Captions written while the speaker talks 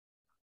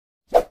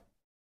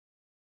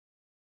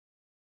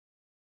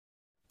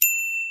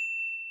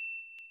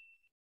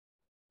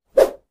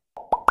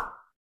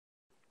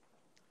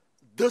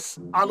This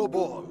Aloe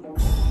ball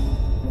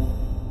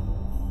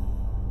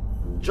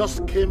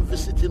just came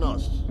visiting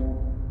us.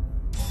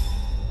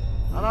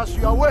 And as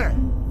you are aware,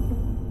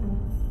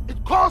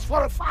 it calls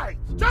for a fight.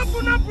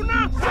 Jampuna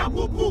puna,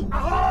 sabubu,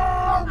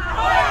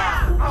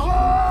 ahoya,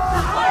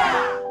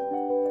 ahoya.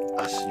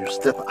 As you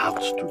step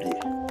out today,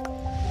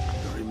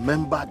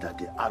 remember that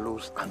the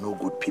Aloes are no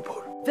good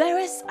people.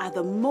 Veras are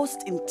the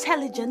most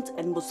intelligent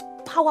and most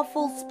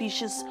powerful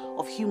species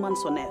of humans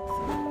on Earth.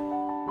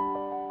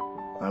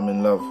 I'm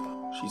in love.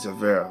 She's a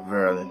Vera,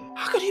 Veralyn.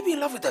 How could you be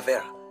in love with a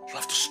Vera? You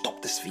have to stop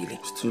this feeling.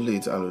 It's too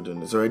late,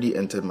 Alodon. It's already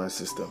entered my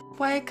system.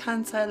 Why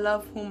can't I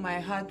love whom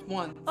my heart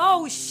wants?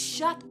 Oh,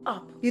 shut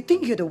up. You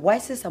think you're the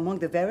wisest among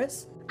the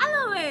Veras?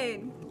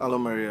 Aloe! Aloe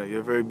Maria,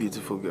 you're a very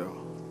beautiful girl.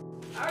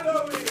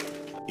 Aloe!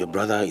 Your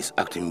brother is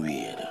acting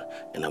weird,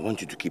 and I want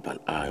you to keep an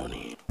eye on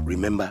him.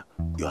 Remember,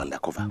 you're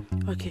undercover.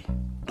 Okay.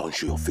 Don't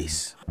show your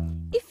face.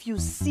 If you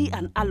see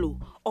an aloe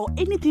or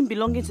anything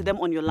belonging to them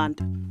on your land,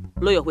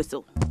 blow your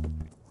whistle.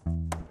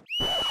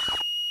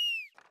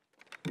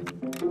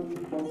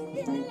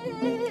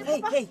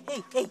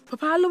 Hey.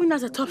 Papa, Halloween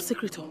has a top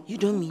secret. You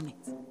don't mean it.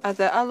 Are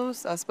the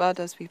aloes as bad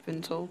as we've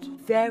been told?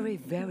 Very,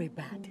 very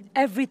bad.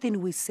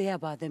 Everything we say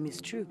about them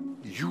is true.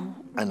 You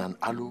and an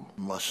Aloe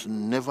must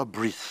never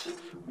breathe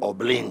or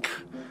blink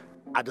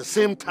at the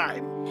same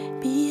time.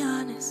 Be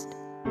honest,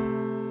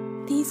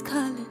 these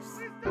colors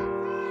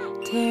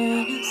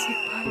tearing us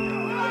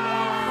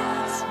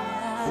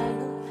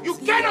apart. You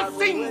cannot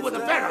sing with a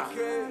Vera!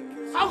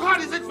 How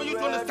hard is it for you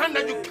to understand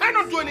that you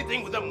cannot do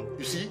anything with them?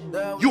 You see,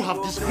 you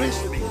have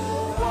disgraced me.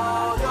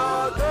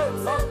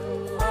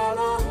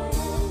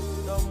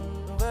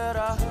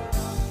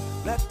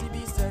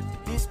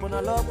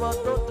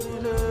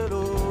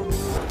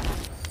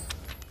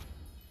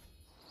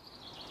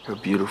 You're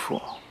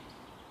beautiful.